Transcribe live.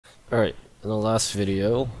Alright, in the last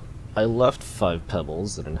video, I left 5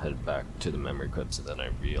 pebbles and then headed back to the memory crypts, and then I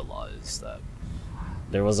realized that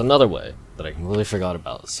there was another way that I completely forgot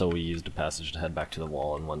about, so we used a passage to head back to the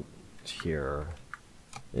wall and went here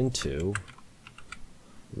into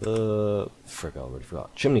the... already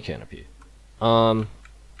forgot. Chimney canopy. And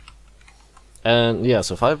yeah,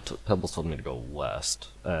 so 5 pebbles told me to go west,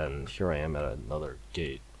 and here I am at another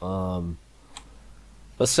gate.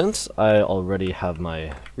 But since I already have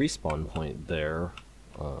my respawn point there,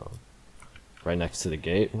 right next to the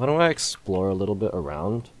gate, why don't I explore a little bit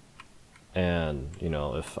around? And, you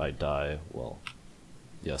know, if I die, well,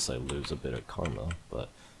 yes, I lose a bit of karma, but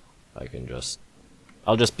I can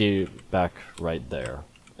I'll just be back right there,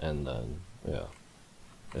 and then, yeah.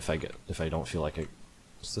 If I don't feel like it,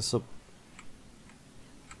 is this a...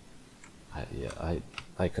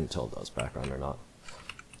 I couldn't tell if that was background or not.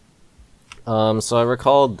 So I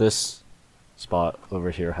recall this spot over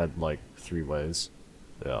here had like 3 ways.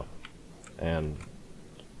 Yeah. And...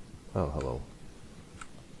 oh, hello.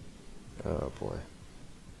 Oh boy.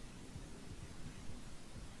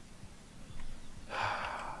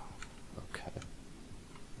 Okay.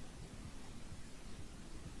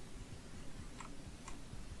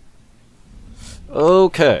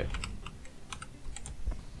 Okay.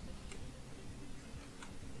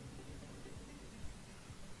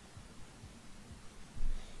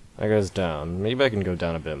 That goes down. Maybe I can go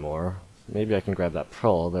down a bit more. Maybe I can grab that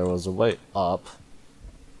pearl. There was a way up.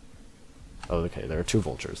 Oh, okay, there are 2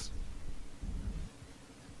 vultures.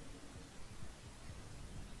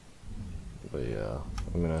 But yeah,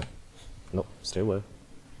 I'm gonna... nope, stay away.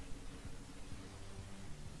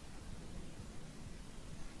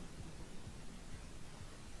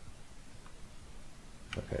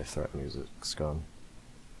 Okay, threat music's gone.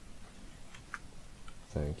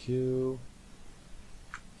 Thank you.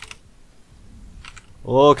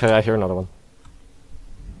 Okay, I hear another one.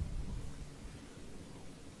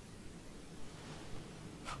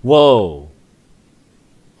 Whoa!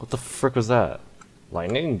 What the frick was that?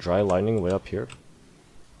 Lightning? Dry lightning way up here?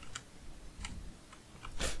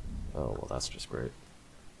 Oh, well that's just great.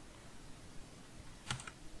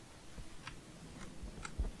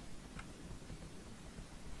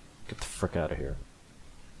 Get the frick out of here.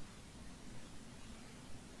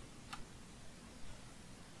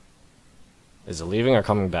 Is it leaving or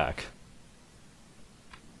coming back?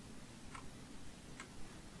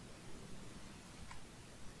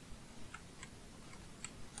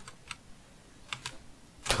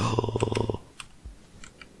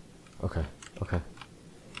 Okay, okay.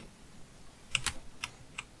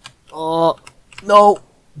 Oh, no!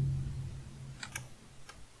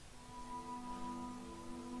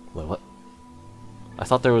 Wait, what? I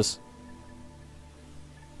thought there was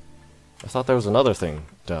another thing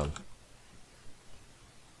down.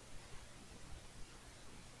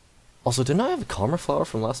 Also, didn't I have a calmer flower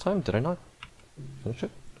from last time? Did I not finish it?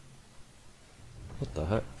 What the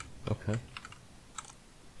heck? Okay.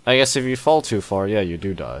 I guess if you fall too far, yeah, you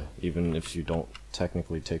do die. Even if you don't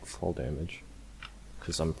technically take fall damage.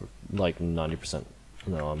 Because I'm like 90%...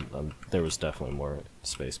 no, there was definitely more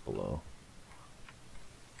space below.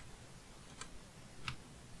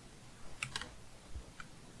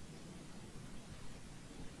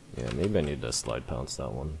 Yeah, maybe I need to slide pounce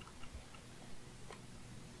that one.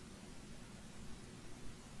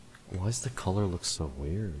 Why does the color look so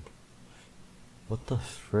weird? What the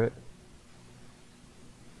frick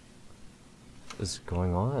is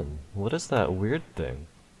going on? What is that weird thing?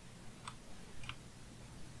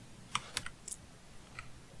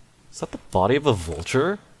 Is that the body of a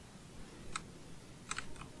vulture?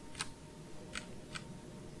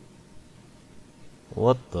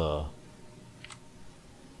 What the...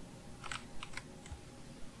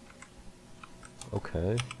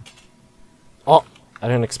 okay. Oh! I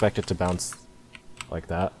didn't expect it to bounce like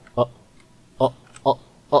that. Oh, oh, oh,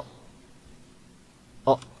 oh,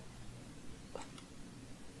 oh.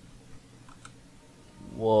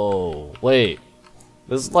 Whoa, wait.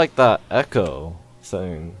 This is like that echo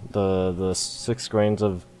thing. The 6 grains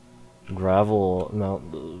of gravel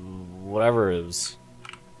amount, whatever it is.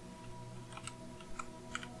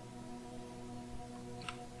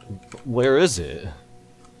 Where is it?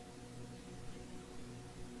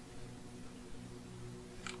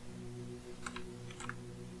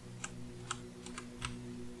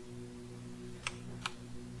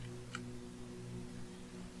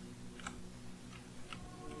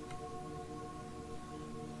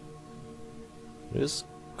 It is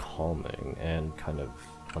calming and kind of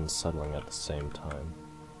unsettling at the same time.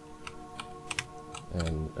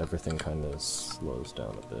 And everything kind of slows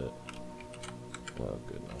down a bit. Oh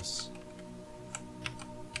goodness.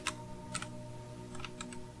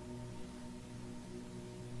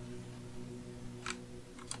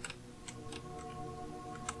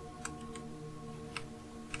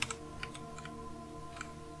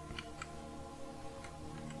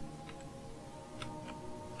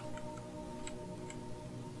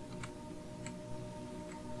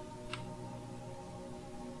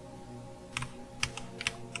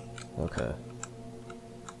 Okay.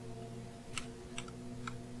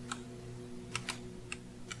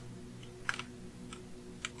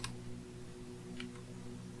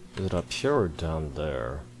 Is it up here or down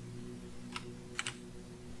there?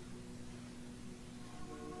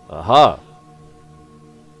 Aha!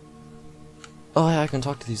 Oh yeah, I can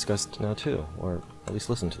talk to these guys now too, or at least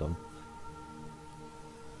listen to them.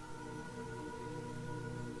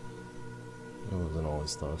 It wasn't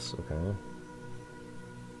always thus, okay.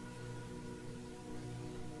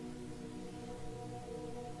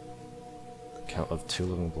 Count of 2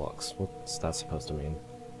 living blocks. What's that supposed to mean?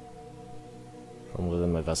 From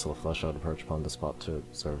within my vessel of flesh I would approach upon the spot to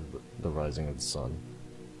observe the rising of the sun.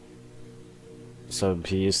 So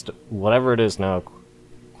he used to, whatever it is now,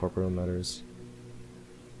 corporeal matters.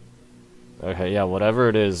 Okay, yeah, whatever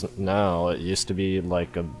it is now, it used to be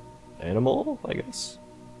like a animal, I guess?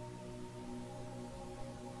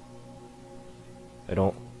 I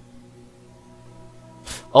don't...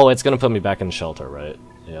 Oh, it's gonna put me back in shelter, right?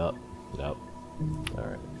 Yep, yep.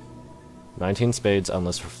 Alright. 19 spades,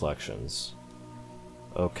 endless reflections.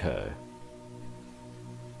 Okay.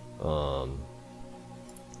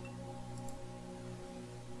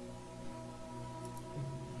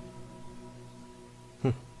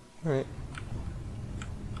 Alright.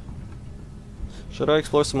 Should I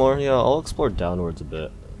explore some more? Yeah, I'll explore downwards a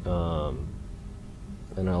bit.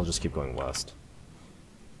 And I'll just keep going west.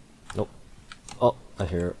 Nope. Oh, I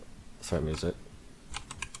hear threat music.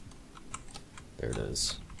 There it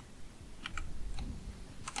is.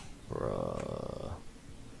 Bruh.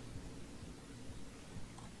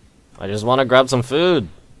 I just want to grab some food!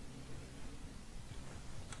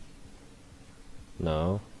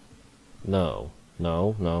 No. No.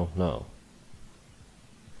 No, no, no.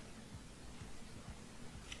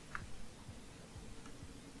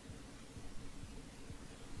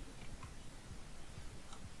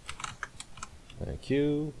 Thank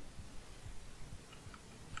you.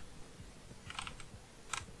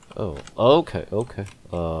 Oh, okay, okay.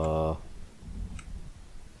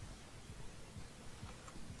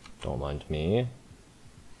 Don't mind me.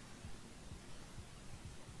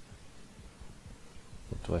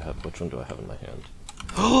 What do I have? Which one do I have in my hand?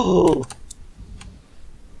 Oh!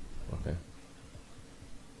 Okay.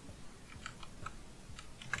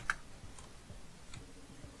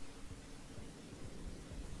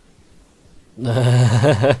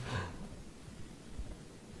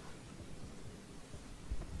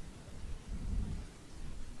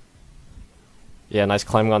 Yeah, nice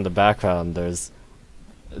climbing on the background. There's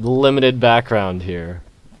limited background here.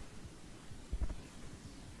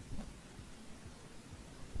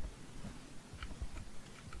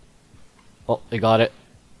 Oh, they got it.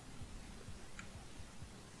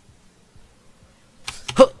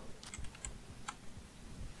 Huh.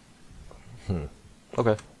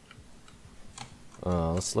 Okay.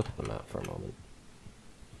 Let's look at the map for a moment.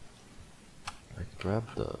 I grab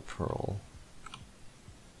the pearl.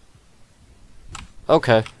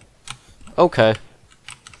 Okay. Okay.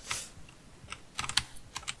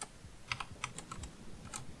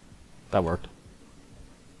 That worked.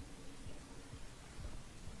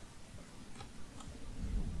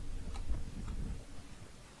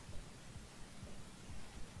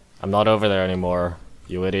 I'm not over there anymore,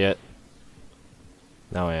 you idiot.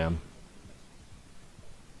 Now I am.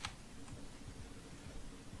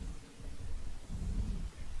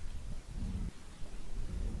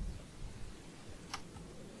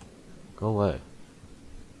 Go away.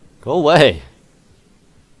 Go away!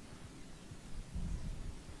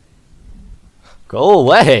 Go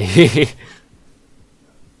away!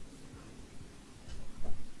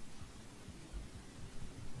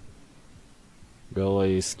 Go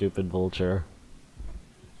away, you stupid vulture.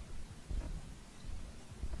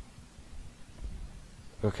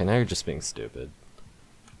 Okay, now you're just being stupid.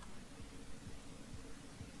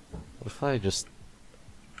 What if I just...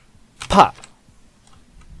 Pop!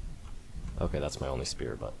 Okay, that's my only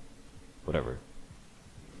spear, but... whatever.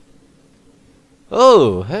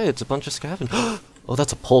 Oh, hey, it's a bunch of scavengers. Oh,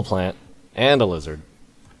 that's a pole plant. And a lizard.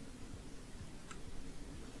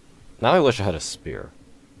 Now I wish I had a spear.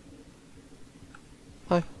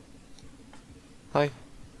 Hi. Hi.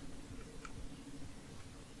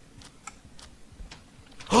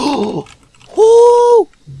 Oh!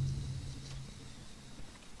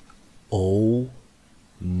 Oh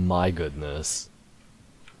my goodness.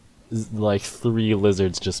 Like 3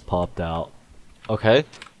 lizards just popped out. Okay,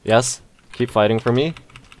 yes, keep fighting for me.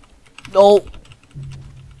 No!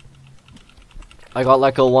 I got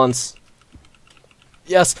let go once.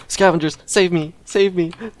 Yes, scavengers, save me, save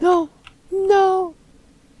me. No, no.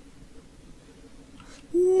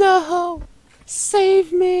 No,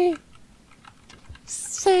 save me.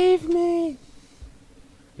 Save me!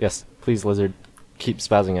 Yes, please, lizard. Keep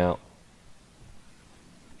spazzing out.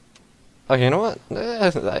 Okay, you know what?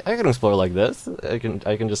 I can explore like this. I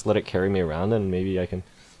can just let it carry me around, and maybe I can.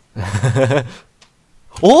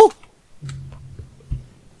 Oh!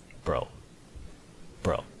 Bro.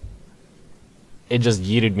 It just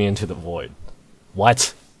yeeted me into the void.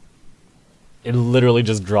 What? It literally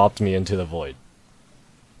just dropped me into the void.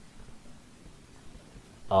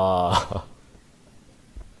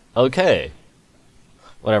 Okay.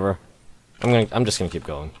 Whatever. I'm just gonna keep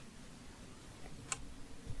going.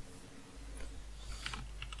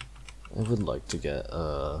 I would like to get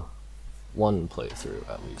one playthrough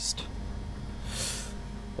at least,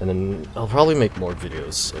 and then I'll probably make more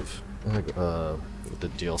videos of with the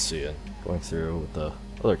DLC and going through with the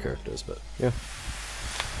other characters. But yeah,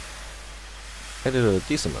 I did a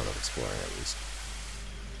decent amount of exploring at least.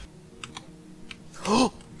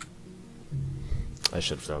 I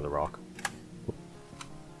should have thrown the rock.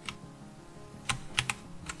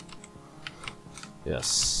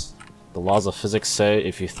 Yes. The laws of physics say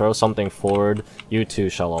if you throw something forward, you too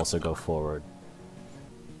shall also go forward.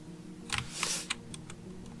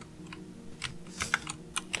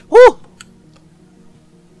 Woo!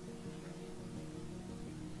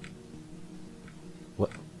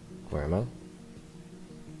 What? Where am I?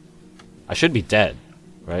 I should be dead,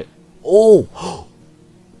 right? Oh!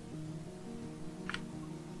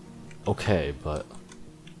 Okay, but...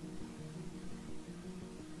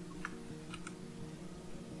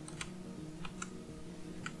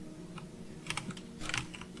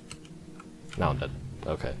 Now I'm dead.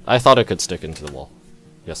 Okay. I thought it could stick into the wall.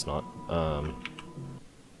 Guess not.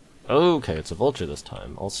 Okay, it's a vulture this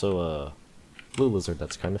time. Also a blue lizard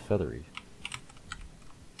that's kind of feathery.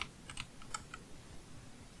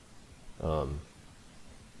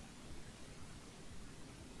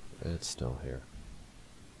 It's still here.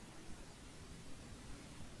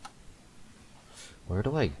 Where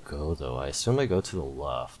do I go, though? I assume I go to the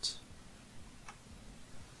left.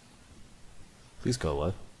 Please go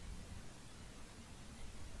away.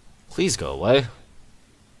 Please go away.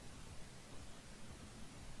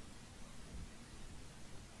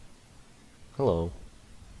 Hello.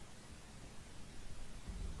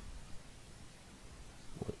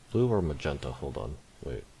 Wait, blue or magenta? Hold on.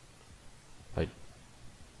 Wait.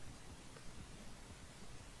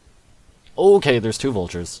 Okay, there's two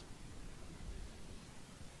vultures.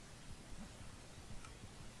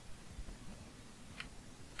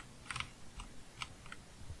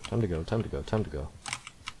 Time to go, time to go, time to go.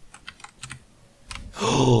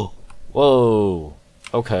 Whoa!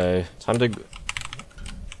 Okay, time to...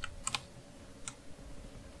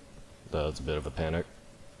 That's a bit of a panic.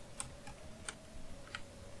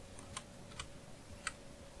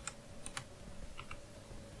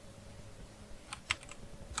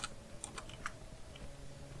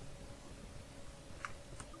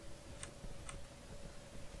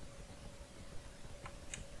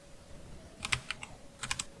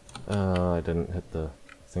 I didn't hit the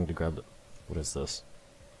thing to grab it. What is this?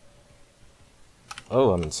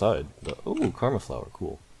 Oh, I'm inside. Ooh, karma flower,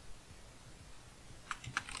 cool.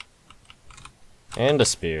 And a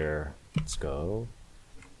spear. Let's go.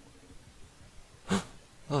 Oh,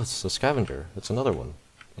 it's a scavenger. It's another one.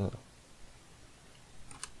 Yeah.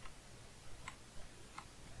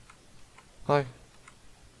 Hi.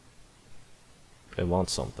 It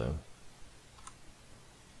wants something.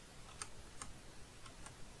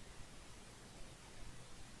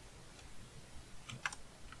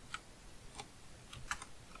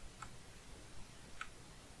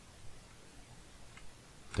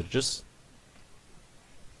 Did it just...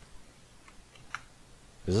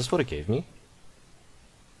 Is this what it gave me?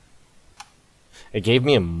 It gave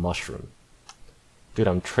me a mushroom. Dude,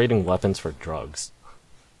 I'm trading weapons for drugs.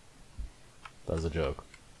 That was a joke.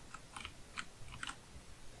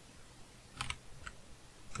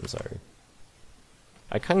 I'm sorry.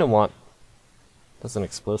 I kinda want... That's an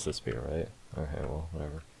explosive spear, right? Okay, well,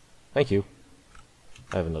 whatever. Thank you.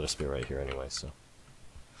 I have another spear right here anyway, so...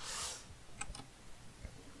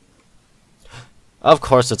 Of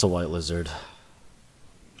course it's a white lizard.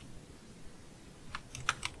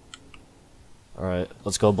 Alright,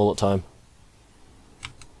 let's go bullet time.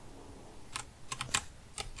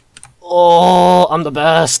 Oh, I'm the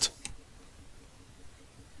best!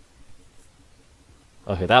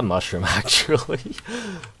 Okay, that mushroom actually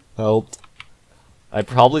helped. I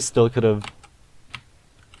probably still could have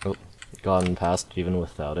gotten past even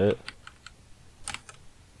without it.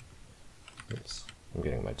 Oops, I'm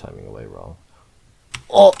getting my timing away wrong.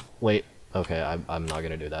 Oh! Wait. Okay, I'm not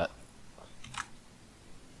gonna do that.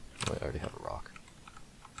 Oh, I already have a rock.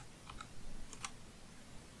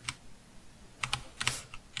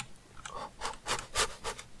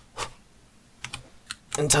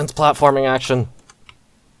 Intense platforming action!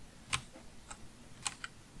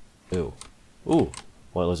 Ew. Ooh!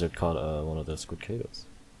 White lizard caught one of the squidcadas.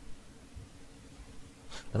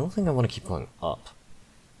 I don't think I want to keep going up.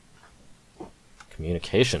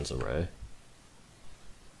 Communications array.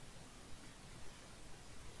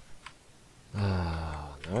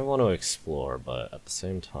 Now I want to explore, but at the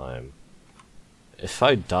same time, if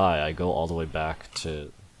I die, I go all the way back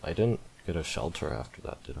to... I didn't get a shelter after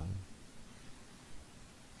that, did I?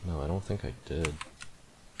 No, I don't think I did.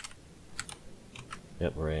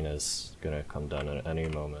 Yep, rain is gonna come down at any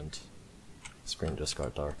moment. Screen just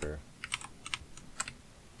got darker.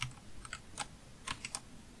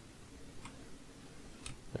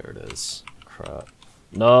 There it is. Crap.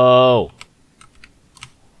 No!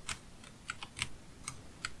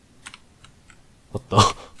 What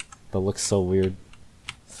the? That looks so weird.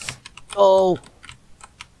 Oh!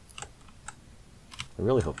 I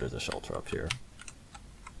really hope there's a shelter up here.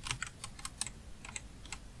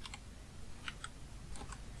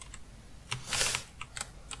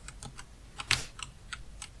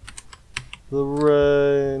 The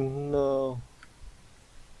rain, no.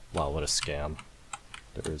 Wow, what a scam.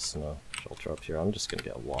 There is no shelter up here. I'm just gonna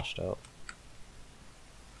get washed out.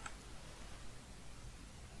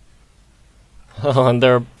 Oh, and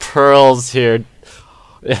there are pearls here.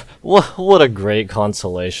 What a great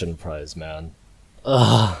consolation prize, man.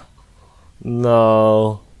 Ugh.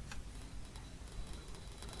 No.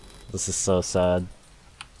 This is so sad.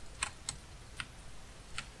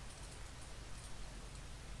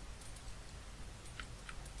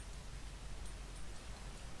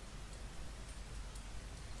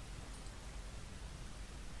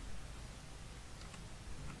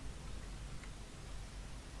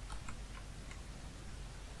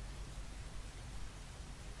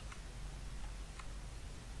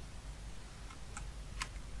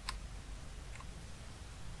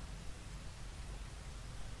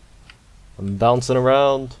 I'm bouncing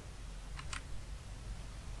around,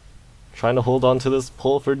 trying to hold on to this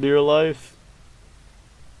pole for dear life.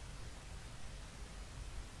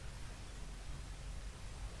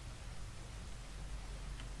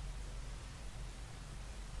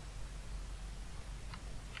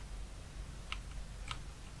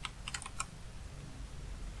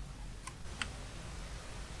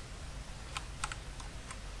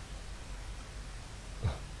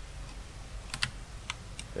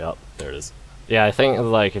 Yep, there it is. Yeah, I think,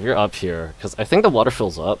 like, if you're up here, because I think the water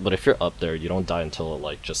fills up, but if you're up there, you don't die until it,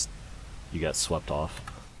 like, just, you get swept off.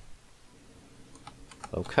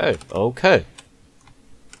 Okay, okay.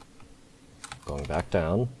 Going back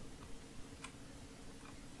down.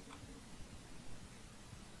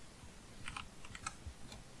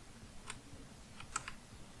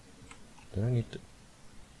 Do I need to...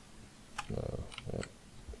 No, yeah.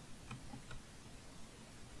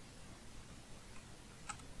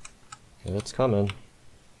 Yeah, it's coming.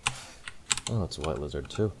 Oh, it's a white lizard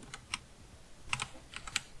too.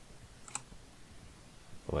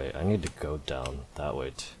 Wait, I need to go down that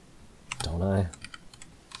way don't I?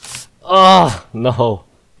 Oh, no!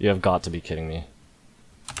 You have got to be kidding me.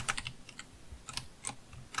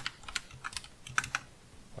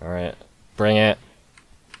 Alright, bring it.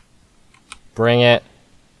 Bring it.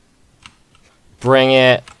 Bring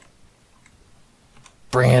it.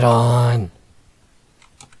 Bring it on.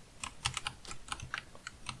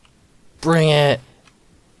 Bring it!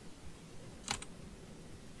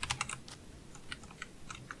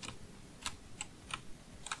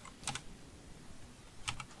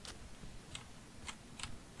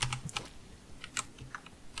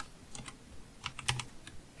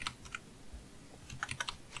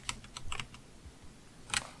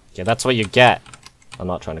 Yeah, that's what you get. I'm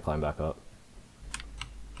not trying to climb back up.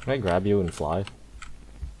 Can I grab you and fly?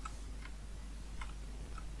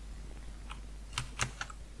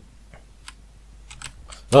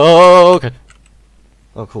 Oh, okay.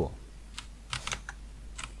 Oh, cool.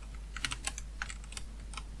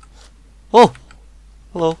 Oh!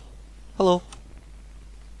 Hello. Hello.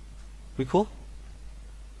 We cool?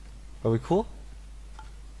 Are we cool?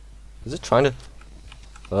 Is it trying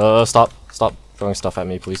to... stop. Stop throwing stuff at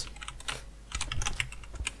me, please.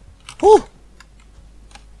 Oh!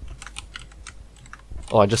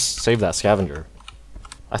 Oh, I just saved that scavenger.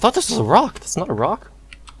 I thought this was a rock. That's not a rock.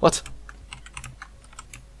 What?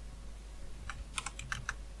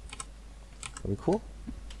 Are we cool?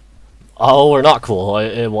 Oh, we're not cool.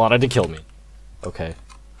 It wanted to kill me. Okay.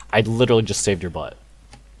 I literally just saved your butt.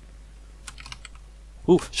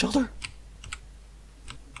 Ooh, shelter!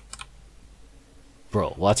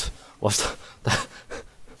 Bro, what? What?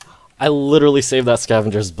 I literally saved that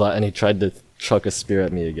scavenger's butt and he tried to chuck a spear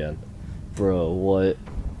at me again. Bro, what?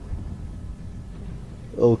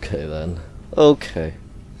 Okay then. Okay.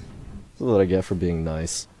 This is what I get for being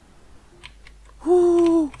nice.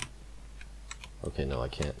 Woo! Okay, no, I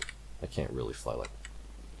can't really fly like...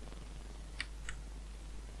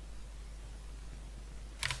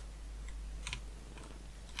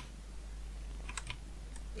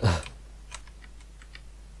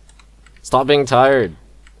 Stop being tired!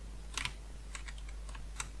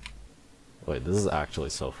 Wait, this is actually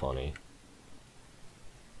so funny.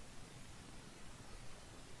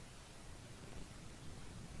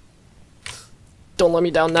 Don't let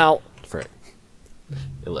me down now! Frick.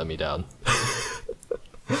 It let me down.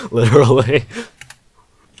 Literally.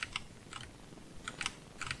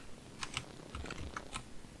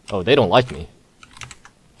 Oh, they don't like me.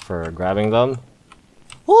 For grabbing them.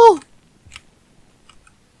 Woo!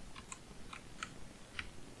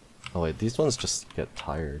 Oh wait, these ones just get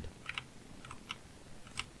tired.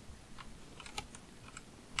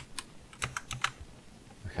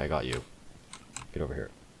 Okay, I got you. Get over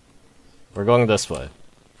here. We're going this way.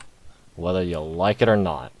 Whether you like it or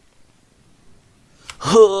not.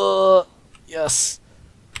 Yes.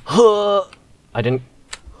 I didn't...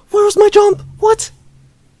 Where was my jump? What?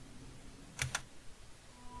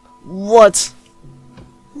 What?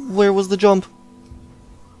 Where was the jump?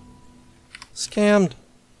 Scammed.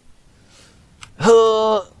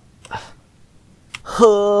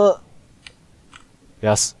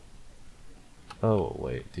 Yes. Oh,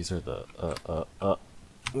 wait. These are the...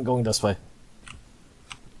 I'm going this way.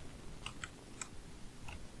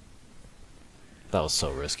 That was so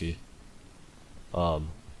risky.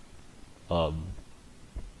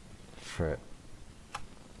 Frick.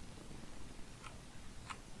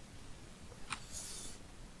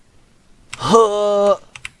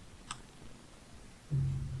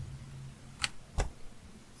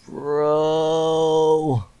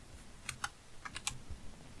 Bro.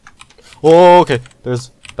 Oh, okay.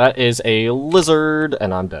 That is a lizard,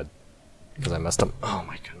 and I'm dead. Because I messed up. Oh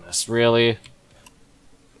my goodness, really?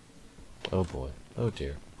 Oh boy. Oh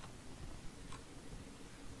dear.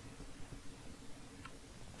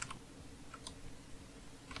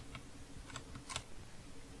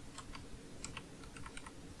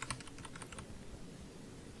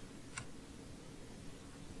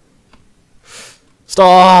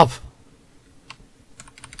 Stop!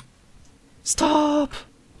 Stop!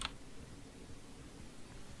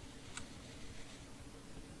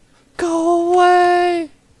 Go away!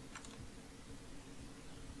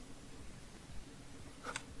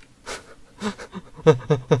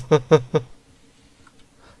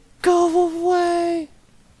 Go away!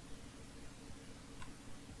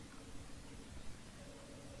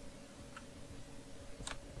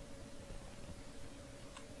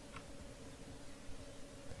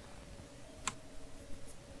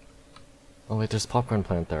 Oh wait, there's a popcorn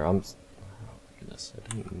plant there. Oh my goodness,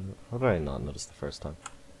 I didn't. How did I not notice the first time?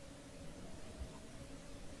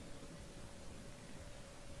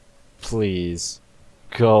 Please,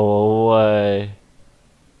 go away,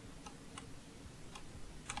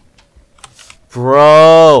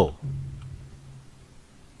 bro.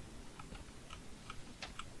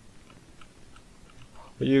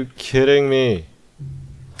 Are you kidding me?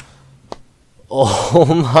 Oh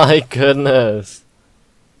my goodness.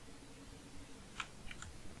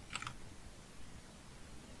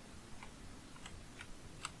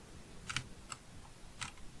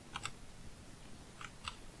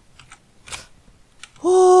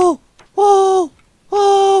 Whoa! Whoa!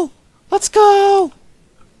 Whoa! Let's go!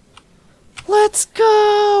 Let's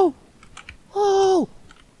go! Whoa!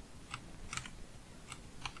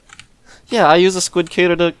 Yeah, I use a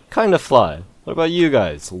squidcada to kind of fly. What about you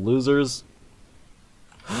guys, losers?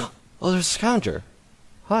 Oh, there's a scavenger.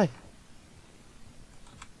 Hi.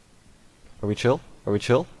 Are we chill? Are we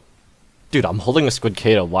chill? Dude, I'm holding a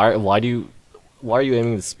squidcada. Why are you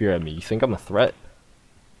aiming the spear at me? You think I'm a threat?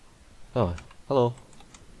 Oh, hello.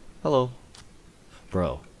 Hello.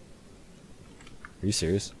 Bro. Are you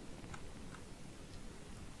serious?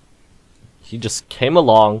 He just came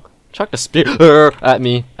along, chucked a spear at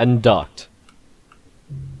me, and ducked.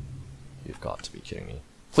 You've got to be kidding me.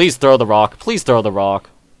 Please throw the rock. Please throw the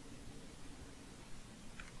rock.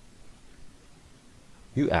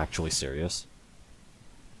 Are you actually serious?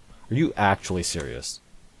 Are you actually serious?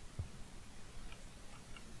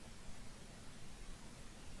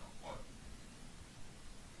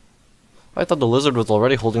 I thought the lizard was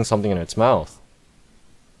already holding something in its mouth.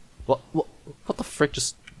 What the frick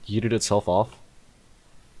just yeeted itself off?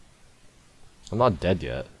 I'm not dead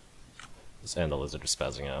yet. And the lizard is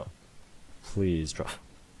spazzing out. Please drop.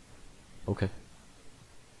 Okay.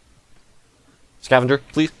 Scavenger,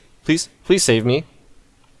 please. Please, please save me.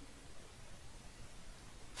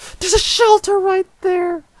 There's a shelter right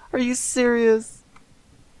there! Are you serious?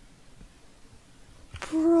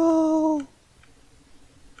 Bro!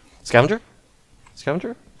 Scavenger?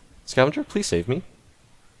 Scavenger? Scavenger, please save me.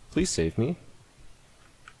 Please save me.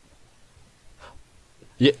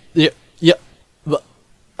 Yeah.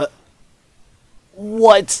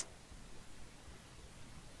 What?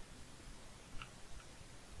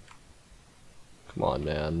 Come on,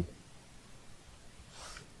 man.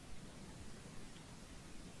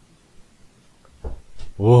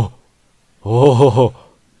 Oh. Oh.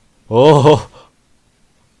 Oh.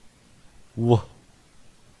 Whoa.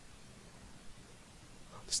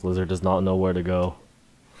 This lizard does not know where to go.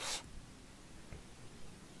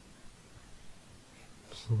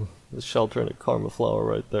 The shelter and a karma flower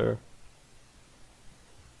right there.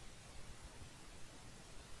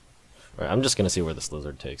 Alright, I'm just gonna see where this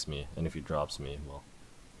lizard takes me, and if he drops me, well,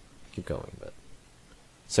 keep going, but...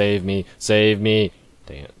 Save me! Save me!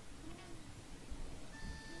 Dang it.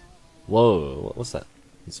 Whoa, what was that?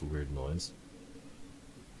 It's a weird noise.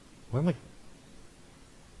 Where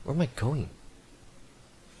am I going?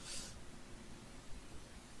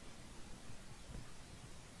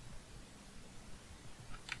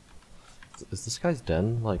 Is this guy's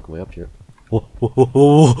den, like, way up here? Whoa, whoa, whoa,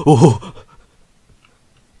 whoa, whoa.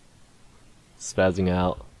 Spazzing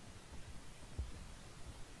out.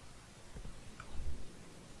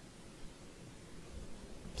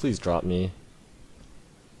 Please drop me.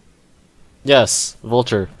 Yes,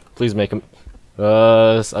 vulture. Please make him.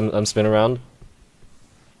 I'm spinning around.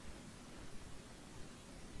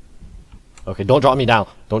 Okay, don't drop me now.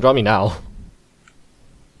 Don't drop me now.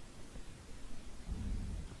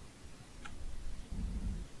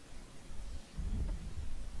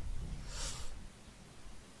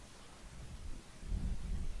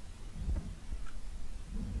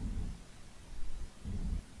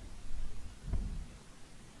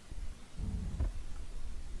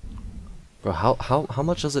 Bro, how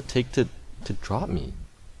much does it take to drop me?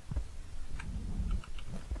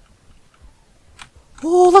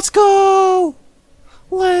 Oh, let's go!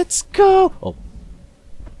 Let's go! Oh.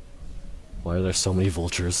 Why are there so many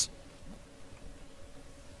vultures?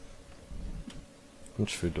 How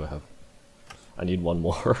much food do I have? I need one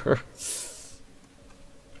more.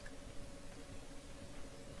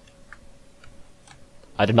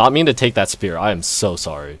 I did not mean to take that spear. I am so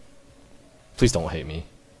sorry. Please don't hate me.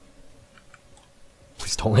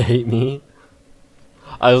 Please don't hate me.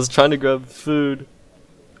 I was trying to grab food.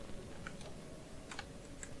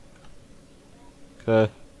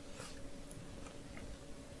 Okay.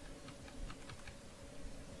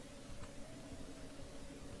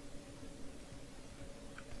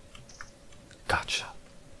 Gotcha.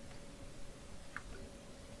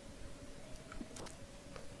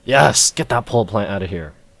 Yes! Get that pole plant out of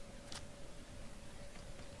here.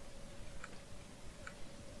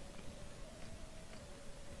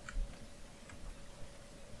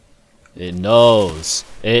 It knows.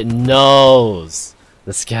 It knows.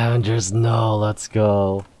 The scavengers know. Let's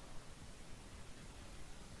go.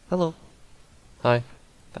 Hello. Hi.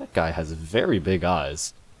 That guy has very big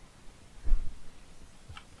eyes.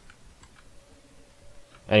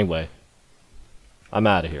 Anyway. I'm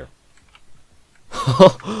out of here.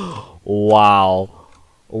 Wow.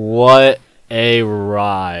 What a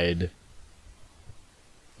ride.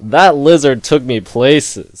 That lizard took me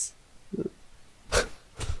places.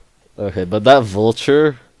 Okay, but that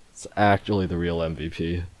vulture is actually the real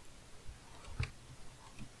MVP.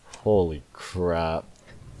 Holy crap.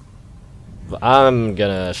 But I'm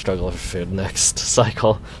gonna struggle for food next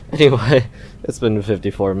cycle. Anyway, it's been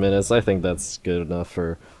 54 minutes. I think that's good enough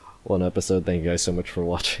for one episode. Thank you guys so much for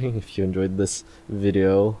watching. If you enjoyed this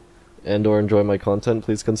video and or enjoy my content,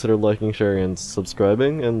 please consider liking, sharing, and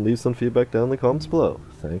subscribing, and leave some feedback down in the comments below.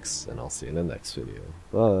 Thanks, and I'll see you in the next video.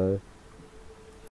 Bye.